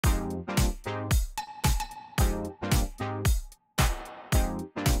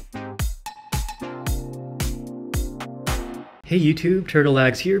Hey YouTube,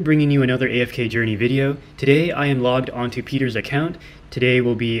 TurtleLags here, bringing you another AFK Journey video. Today I am logged onto Peter's account. Today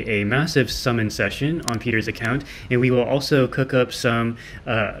will be a massive summon session on Peter's account, and we will also cook up some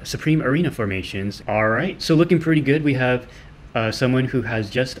Supreme Arena formations. Alright, so looking pretty good. We have someone who has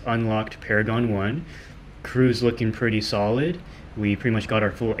just unlocked Paragon 1. Crew's looking pretty solid. We pretty much got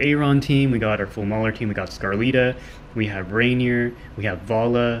our full Aaron team, we got our full Mauler team, we got Scarlita, we have Rainier, we have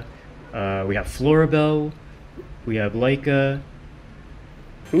Vala, we have Florabelle, we have Laika.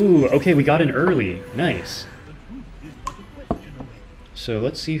 Ooh, okay, we got in early. Nice. So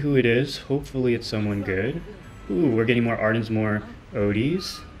let's see who it is. Hopefully it's someone good. Ooh, we're getting more Ardens, more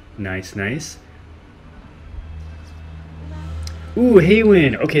Odies. Nice, nice. Ooh,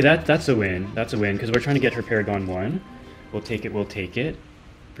 Haywin. Okay, that's a win. That's a win, because we're trying to get her Paragon 1. We'll take it, we'll take it.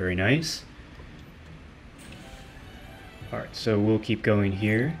 Very nice. Alright, so we'll keep going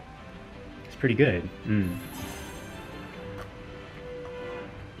here. It's pretty good.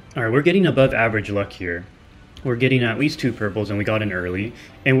 Alright, we're getting above average luck here. We're getting at least 2 purples, and we got in early.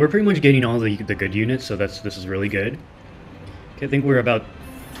 And we're pretty much getting all the good units, so this is really good. Okay, I think we're about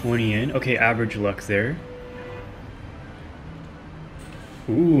 20 in. Okay, average luck there.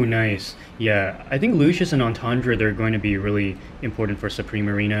 Ooh, nice. Yeah, I think Lucius and Entendre, they're going to be really important for Supreme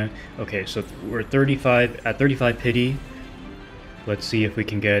Arena. Okay, so we're 35 at 35 pity. Let's see if we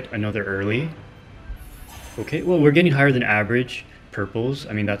can get another early. Okay, well, we're getting higher than average purples.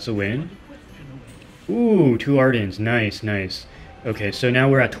 I mean, that's a win. Ooh, 2 Ardens. Nice, nice. Okay, so now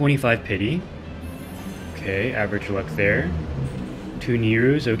we're at 25 pity. Okay, average luck there. 2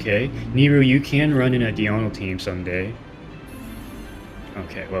 Nirus, okay. Niru, you can run in a Diurnal team someday.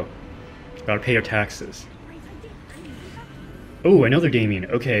 Okay, well, gotta pay our taxes. Oh, another Damien.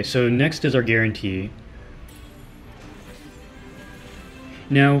 Okay, so next is our guarantee.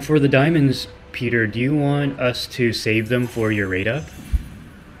 Now, for the diamonds, Peter, do you want us to save them for your raid up?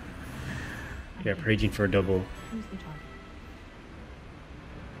 Yeah, raging for a double.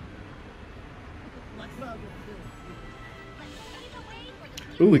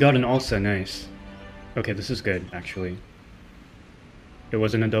 Ooh, we got an Alsa, nice. Okay, this is good, actually. It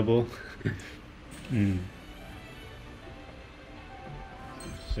wasn't a double. So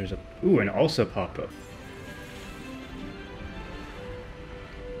there's a an Alsa pop-up.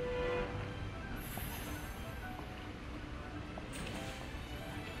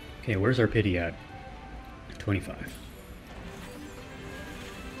 Okay, where's our pity at? 25.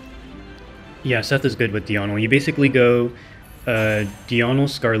 Yeah, Seth is good with Diurnal. You basically go Diurnal,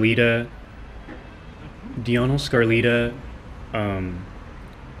 Scarlita,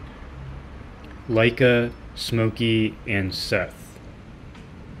 Laika, Smokey, and Seth.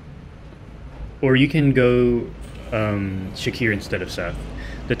 Or you can go Shakir instead of Seth.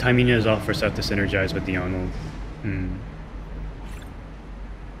 The timing is off for Seth to synergize with Diurnal.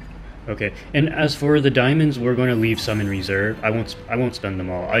 Okay, and as for the diamonds, we're going to leave some in reserve. I won't spend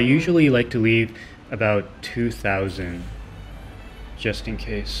them all. I usually like to leave about 2,000, just in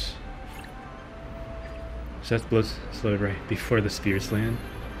case. Seth blows slow right before the spears land.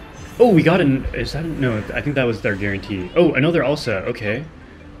 Oh, we got an. Is that no? I think that was their guarantee. Oh, another Alsa. Okay,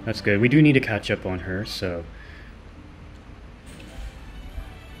 that's good. We do need to catch up on her, so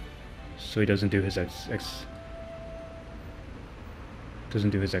he doesn't do his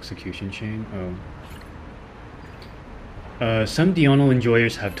execution chain. Some Diurnal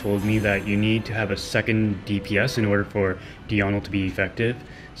enjoyers have told me that you need to have a second DPS in order for Diurnal to be effective,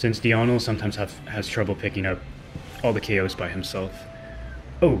 since Diurnal sometimes has trouble picking up all the KOs by himself.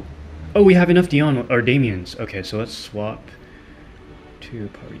 Oh, we have enough Diurnal or Damiens. Okay, so let's swap to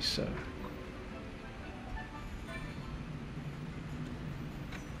Parisa.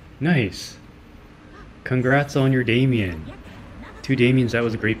 Nice. Congrats on your Damien. 2 Damiens, that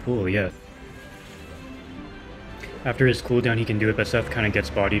was a great pull, yeah. After his cooldown he can do it, but Seth kind of gets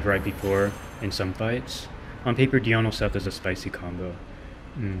bodied right before in some fights. On paper, Diurnal Seth is a spicy combo.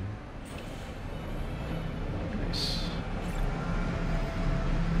 Nice.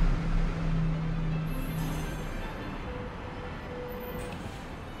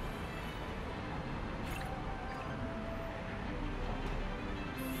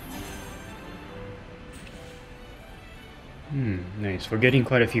 Nice. We're getting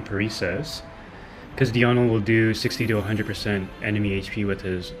quite a few Parisas, because Diurnal will do 60 to 100% enemy HP with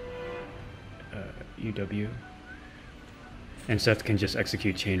his UW. And Seth can just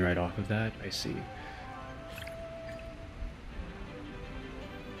execute chain right off of that. I see.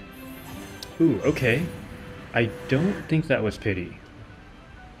 Ooh, okay. I don't think that was pity.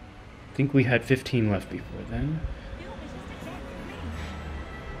 I think we had 15 left before then.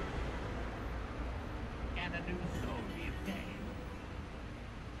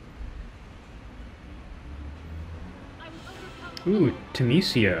 Ooh,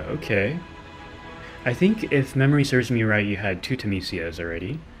 Temesia, okay. I think if memory serves me right, you had 2 Temesias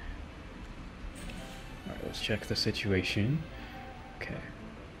already. Alright, let's check the situation. Okay,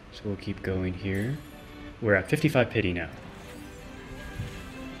 so we'll keep going here. We're at 55 pity now.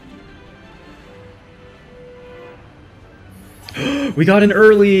 We got an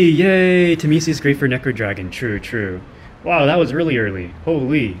early! Yay! Temesia is great for Necro Dragon. True, true. Wow, that was really early.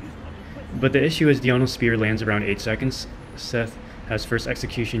 Holy. But the issue is Diano's spear lands around 8 seconds. Seth has first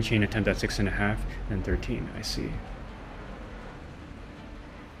execution chain attempt at 6.5, and 13. I see.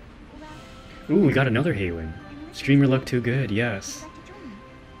 Ooh, we got another Haywin. Streamer luck too good, yes.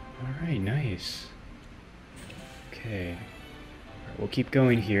 Alright, nice. Okay. Alright, we'll keep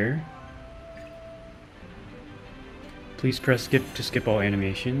going here. Please press skip to skip all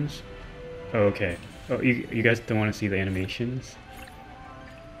animations. Oh, okay. Oh, you guys don't want to see the animations?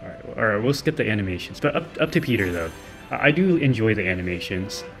 Alright, we'll skip the animations. But up to Peter, though. I do enjoy the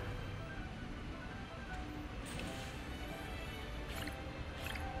animations.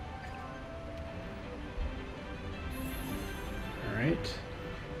 Alright.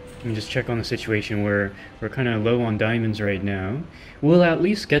 Let me just check on the situation where we're kind of low on diamonds right now. We'll at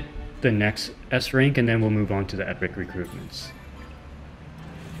least get the next S rank, and then we'll move on to the epic recruitments.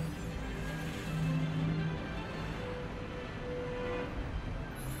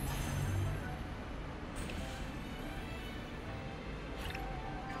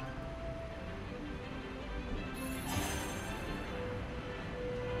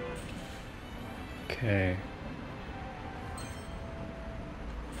 Okay.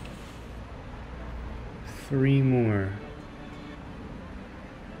 3 more.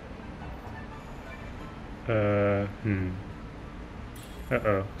 Uh-oh.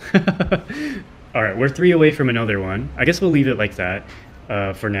 Alright, we're 3 away from another one. I guess we'll leave it like that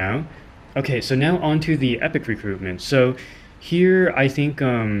for now. Okay, so now on to the epic recruitment. So here I think...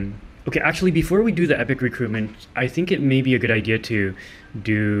 okay, actually before we do the epic recruitment, I think it may be a good idea to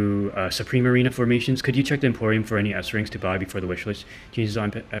do Supreme Arena formations. Could you check the Emporium for any S ranks to buy before the wishlist changes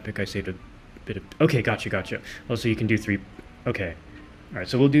on epic? I saved a bit of... Okay, gotcha. Also, you can do 3... Okay. Alright,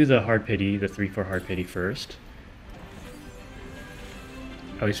 so we'll do the hard pity, the 3 for hard pity first.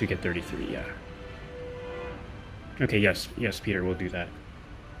 At least we get 33, yeah. Okay, yes, Peter, we'll do that.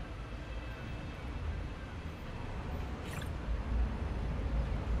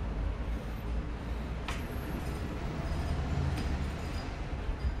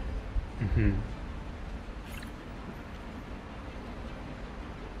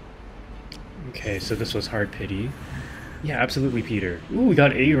 Okay, so this was hard pity. Yeah, absolutely, Peter. Ooh, we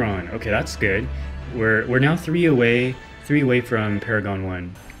got Aaron. Okay, that's good. We're now 3 away from Paragon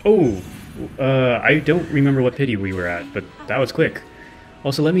 1. Oh, I don't remember what pity we were at, but that was quick.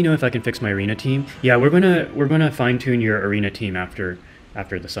 Also, let me know if I can fix my arena team. Yeah, we're gonna fine-tune your arena team after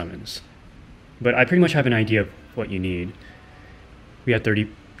the summons. But I pretty much have an idea of what you need. We had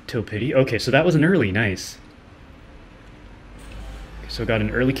 30 till pity. Okay, so that was an early, nice. Okay, so got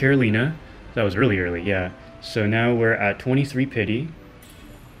an early Carolina. That was really early, yeah. So now we're at 23 pity.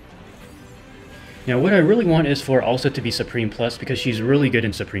 Now what I really want is for Elsa to be Supreme Plus because she's really good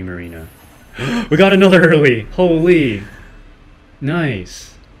in Supreme Arena. We got another early! Holy!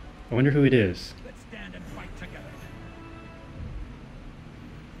 Nice. I wonder who it is. Let's stand and fight together.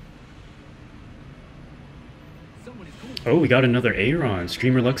 Oh, we got another Aaron.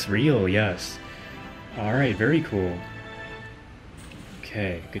 Streamer looks real, yes. Alright, very cool.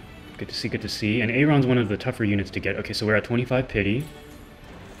 Okay, good to see. And Aaron's one of the tougher units to get. Okay, so we're at 25 pity.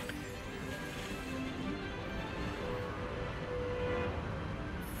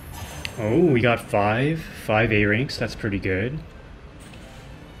 Oh, we got 5 A ranks. That's pretty good.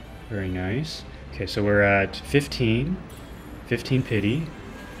 Very nice. Okay, so we're at 15 pity.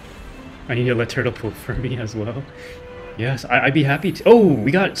 I need to let Turtle pull for me as well. Yes, I'd be happy to. Oh,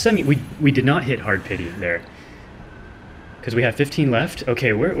 we got semi. We did not hit hard pity there. Because we have 15 left.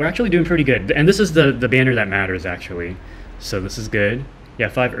 Okay, we're actually doing pretty good. And this is the banner that matters, actually. So this is good. Yeah,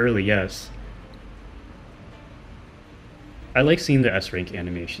 5 early, yes. I like seeing the S rank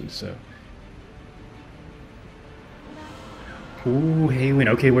animations, so. Ooh, Haywin.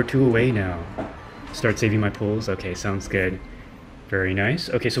 Okay, we're 2 away now. Start saving my pulls. Okay, sounds good. Very nice.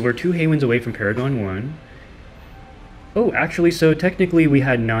 Okay, so we're 2 Haywins away from Paragon 1. Oh, actually, so technically we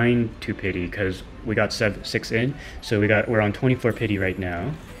had 9 to pity because we got 6 in. So we're on 24 pity right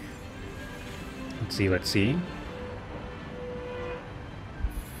now. Let's see.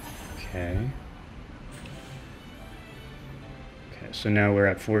 Okay. Okay, so now we're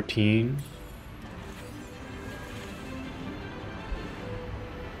at 14.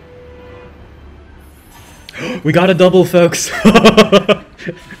 We got a double, folks!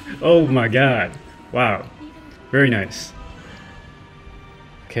 Oh my god. Wow. Very nice.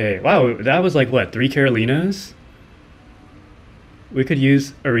 Okay, wow, that was like, what, 3 Carolinas? We could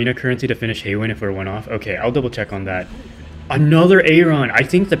use arena currency to finish Haywin if we're one off. Okay, I'll double check on that. Another Aeron! I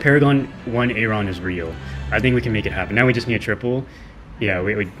think the Paragon 1 Aeron is real. I think we can make it happen. Now we just need a triple. Yeah,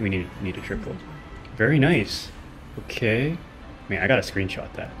 we need a triple. Very nice. Okay. Man, I gotta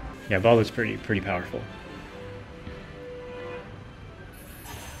screenshot that. Yeah, ball is pretty powerful.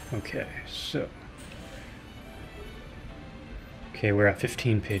 Okay, so... Okay, we're at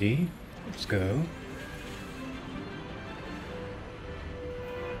 15 pity. Let's go.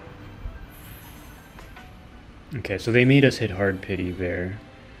 Okay, so they made us hit hard pity there.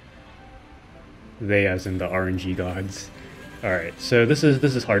 They as in the RNG gods. Alright, so this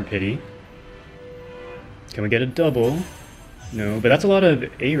is hard pity. Can we get a double? No, but that's a lot of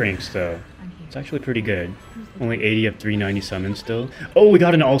A ranks though. It's actually pretty good. Only 80 of 390 summons still. Oh, we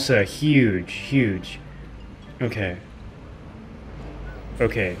got an Ulsa. Huge, huge. Okay.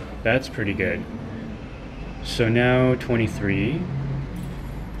 Okay, that's pretty good. So now 23.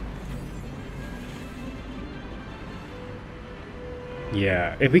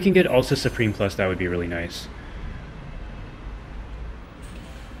 Yeah, if we can get Ulsa Supreme Plus, that would be really nice.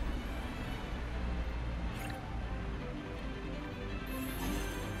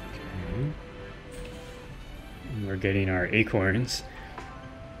 We're getting our acorns.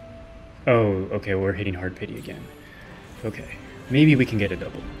 Oh, okay, we're hitting hard pity again. Okay, maybe we can get a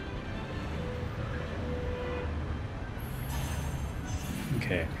double.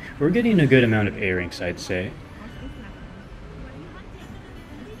 Okay, we're getting a good amount of A ranks, I'd say.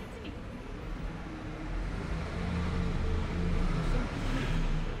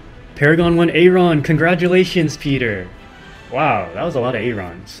 Paragon 1 Aeron! Congratulations, Peter! Wow, that was a lot of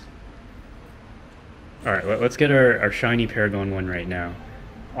Aerons. Alright, let's get our shiny Paragon 1 right now.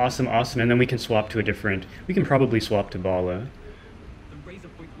 Awesome, awesome, and then we can swap to a different... We can probably swap to Bala.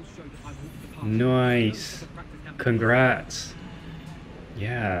 Nice. Congrats.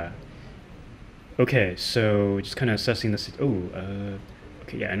 Yeah. Okay, so just kind of assessing this... Oh,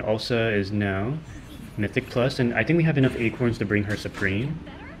 okay, yeah, and Ulsa is now Mythic Plus, and I think we have enough acorns to bring her Supreme.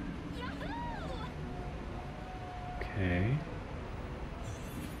 Okay.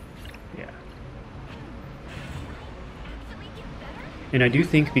 Yeah. And I do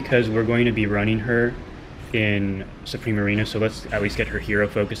think because we're going to be running her in Supreme Arena, so let's at least get her hero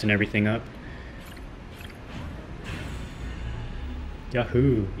focus and everything up.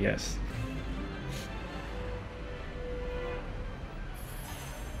 Yahoo! Yes.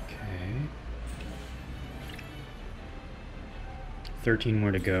 Okay. 13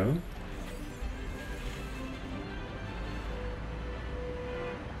 more to go.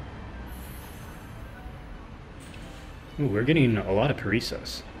 Ooh, we're getting a lot of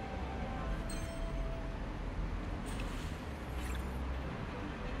Parisas.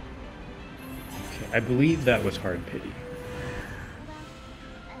 Okay, I believe that was hard pity.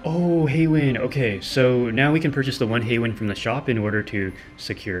 Oh, Haywin. Okay, so now we can purchase the one Haywin from the shop in order to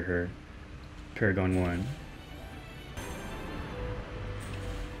secure her Paragon 1.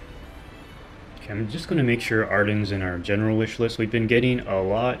 Okay, I'm just going to make sure Arden's in our general wish list. We've been getting a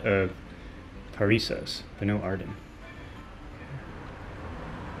lot of Parisas, but no Arden.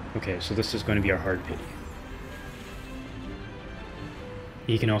 Okay, so this is going to be our hard pity.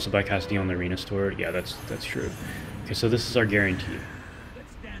 You can also buy Cassidy on the Arena Store. Yeah, that's true. Okay, so this is our guarantee.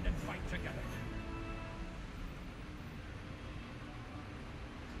 Let's stand and fight together.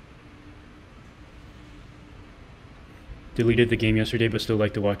 Deleted the game yesterday, but still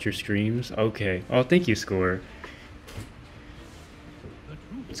like to watch your streams. Okay. Oh, thank you, Score.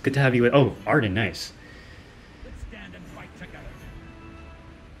 It's good to have you. Oh, Arden, nice.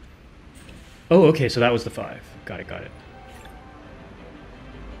 Oh, okay, so that was the 5. Got it, got it.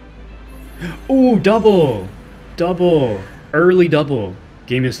 Oh, double! Double! Early double.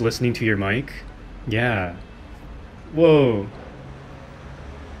 Game is listening to your mic? Yeah. Whoa.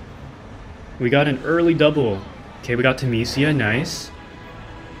 We got an early double. Okay, we got Temesia, nice.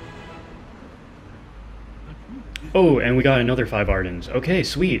 Oh, and we got another 5 Ardens. Okay,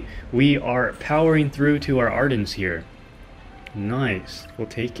 sweet. We are powering through to our Ardens here. Nice. We'll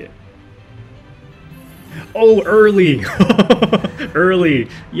take it. Oh, early! Early!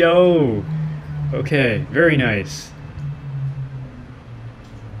 Yo! Okay, very nice.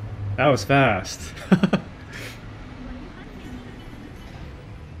 That was fast.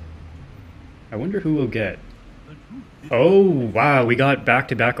 I wonder who we'll get. Oh, wow, we got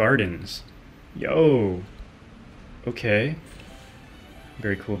back-to-back Ardens. Yo! Okay.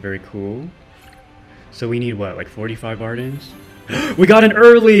 Very cool, very cool. So we need what, like 45 Ardens? We got an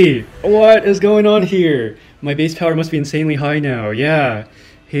early! What is going on here? My base power must be insanely high now. Yeah.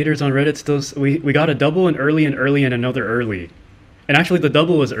 Haters on Reddit still... We got a double, an early, and another early. And actually the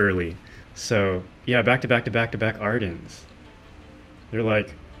double was early. So, yeah, back to back to back to back Ardens. They're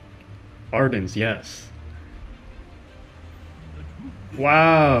like, Ardens, yes.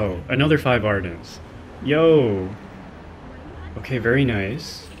 Wow! Another 5 Ardens. Yo! Okay, very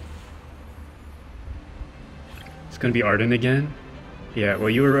nice. It's gonna be Arden again? Yeah, well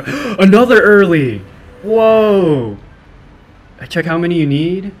you were... Another early! Whoa! Check how many you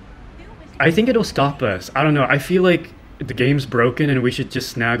need. I think it'll stop us. I don't know, I feel like the game's broken and we should just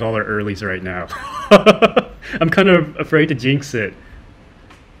snag all our earlies right now. I'm kind of afraid to jinx it.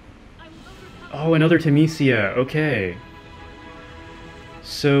 Oh, another Temesia, okay.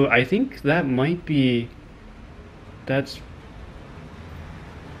 So I think that might be... That's...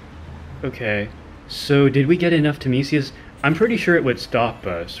 Okay. So did we get enough Temesias? I'm pretty sure it would stop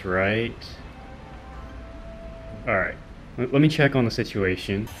us, right? Alright. Let me check on the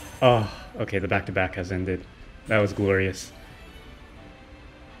situation. Oh, okay, the back-to-back has ended. That was glorious.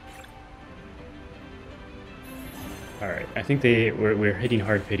 Alright, I think we're hitting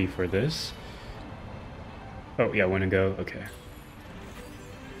hard pity for this. Oh, yeah, wanna go? Okay.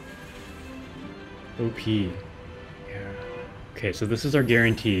 OP. Yeah. Okay, so this is our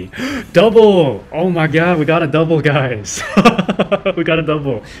guarantee. Double! Oh my god, we got a double, guys. We got a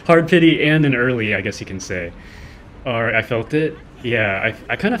double. Hard pity and an early, I guess you can say. Alright, I felt it. Yeah,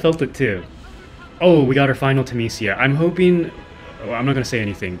 I kind of felt it too. Oh, we got our final Temesia. I'm hoping... Well, I'm not going to say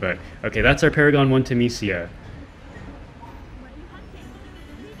anything, but... Okay, that's our Paragon 1 Temesia.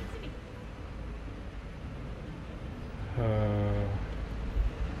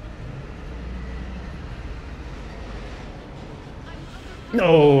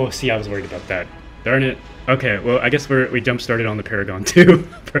 No, see, I was worried about that. Darn it. Okay, well, I guess we jump-started on the Paragon too.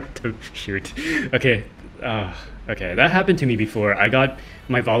 Shoot. Okay, okay, that happened to me before. I got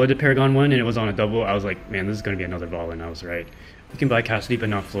my Vala to Paragon 1 and it was on a double. I was like, man, this is going to be another Vala, and I was right. You can buy Cassidy, but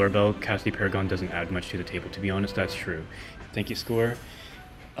not Florbell. Cassidy Paragon doesn't add much to the table, to be honest, that's true. Thank you, Score.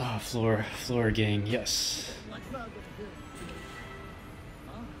 Ah, floor gang, yes.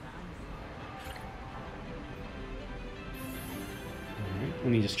 Let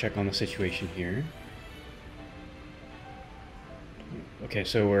me just check on the situation here. Okay,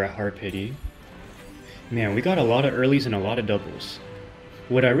 so we're at hard pity. Man, we got a lot of earlies and a lot of doubles.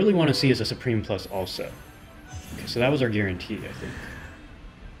 What I really want to see is a Supreme Plus also. Okay, so that was our guarantee, I think.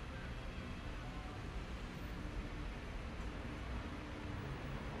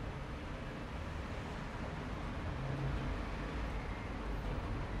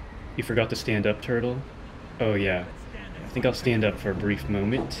 You forgot to stand up, Turtle? Oh yeah. I think I'll stand up for a brief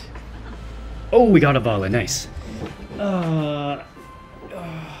moment. Oh, we got a Vala, nice.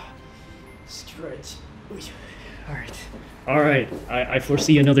 Stretch. Alright. Alright, I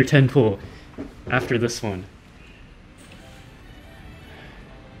foresee another 10 pull after this one.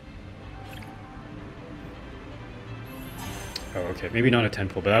 Oh, okay, maybe not a 10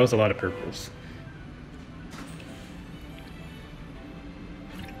 pull, but that was a lot of purples.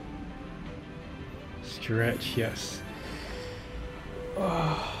 Stretch, yes.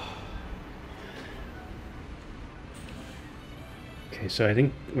 Okay, so I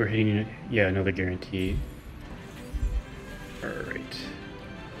think we're hitting, yeah, another guarantee. Alright.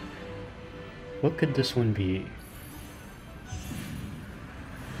 What could this one be?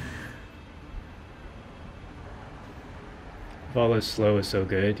 Vala's slow is so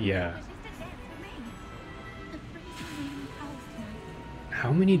good, yeah.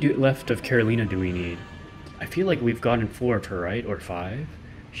 How many left of Carolina do we need? I feel like we've gotten 4 of her, right? Or 5?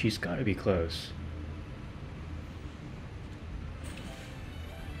 She's gotta be close.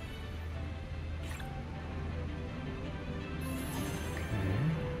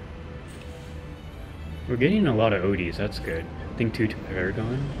 We're getting a lot of ODs, that's good. I think 2 to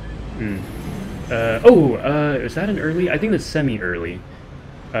Paragon. Is that an early? I think that's semi-early.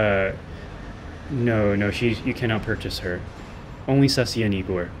 No, you cannot purchase her. Only Cessia and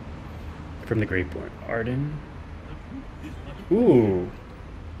Igor. From the Greatborn. Arden? Ooh.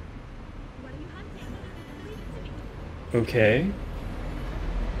 Okay.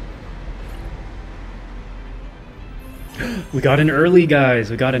 We got an early, guys.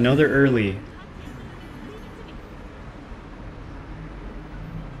 We got another early.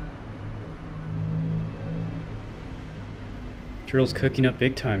 Turtle's cooking up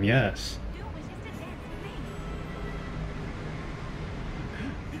big time, yes.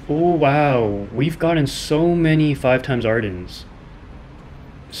 Oh wow, we've gotten so many 5 times Ardens.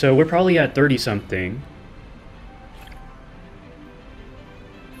 So we're probably at 30 something.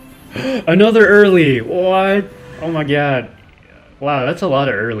 Another early! What? Oh my god. Wow, that's a lot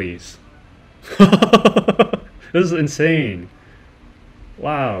of earlies. This is insane.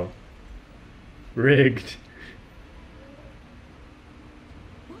 Wow. Rigged.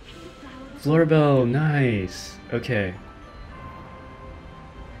 Floorbell, nice. Okay.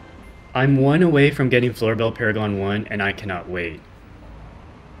 I'm one away from getting Floorbell Paragon 1, and I cannot wait.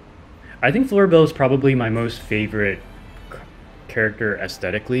 I think Floorbell is probably my most favorite character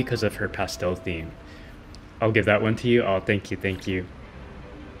aesthetically because of her pastel theme. I'll give that one to you. Oh, thank you, thank you.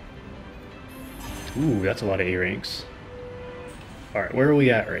 Ooh, that's a lot of A ranks. Alright, where are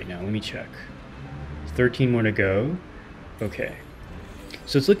we at right now? Let me check. 13 more to go. Okay.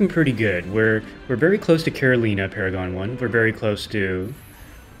 So it's looking pretty good. We're very close to Carolina Paragon 1. We're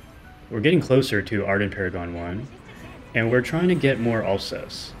getting closer to Arden Paragon 1. And we're trying to get more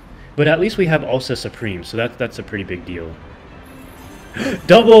Alsas. But at least we have Alsa Supreme, so that's a pretty big deal.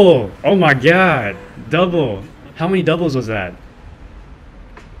 Double! Oh my god! Double! How many doubles was that?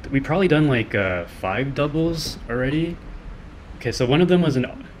 We probably done like 5 doubles already? Okay, so one of them was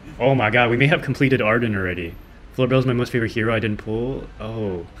an... Oh my god, we may have completed Arden already. Floorbell's my most favorite hero I didn't pull.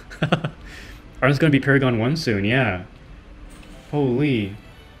 Oh. Arden's gonna be Paragon 1 soon, yeah. Holy.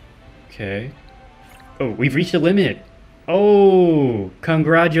 Okay. Oh, we've reached the limit! Oh!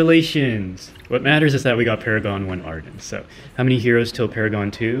 Congratulations! What matters is that we got Paragon 1 Arden. So, how many heroes till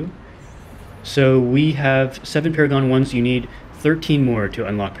Paragon 2? So, we have 7 Paragon 1s. You need 13 more to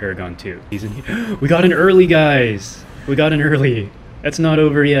unlock Paragon 2. We got an early, guys! We got an early. That's not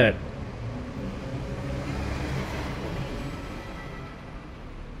over yet.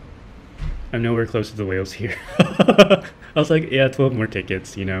 I'm nowhere close to the whales here. I was like, yeah, 12 more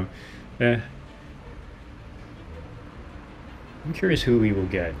tickets, you know. I'm curious who we will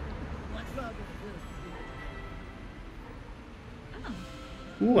get.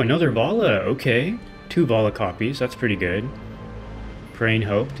 Ooh, another Vala. Okay. 2 Vala copies. That's pretty good. Praying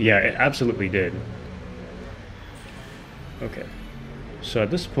hoped. Yeah, it absolutely did. Okay. So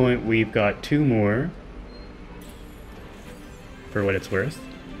at this point, we've got 2 more. For what it's worth.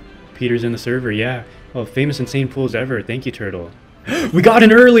 Peter's in the server, yeah. Oh, famous insane pools ever. Thank you, Turtle. We got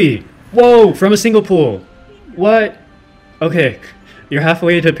an early! Whoa! From a single pool. What? Okay. You're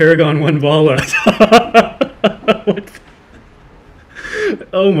halfway to Paragon 1 Vala. What?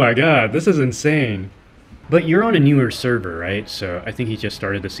 Oh my god, this is insane. But you're on a newer server, right? So I think he just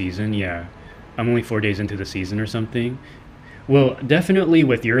started the season, yeah. I'm only 4 days into the season or something. Well, definitely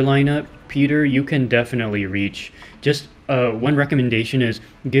with your lineup, Peter, you can definitely reach... Just one recommendation is,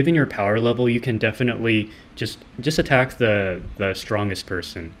 given your power level, you can definitely just attack the strongest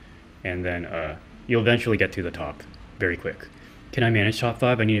person. And then you'll eventually get to the top very quick. Can I manage top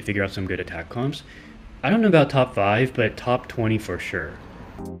 5? I need to figure out some good attack comps. I don't know about top 5, but top 20 for sure.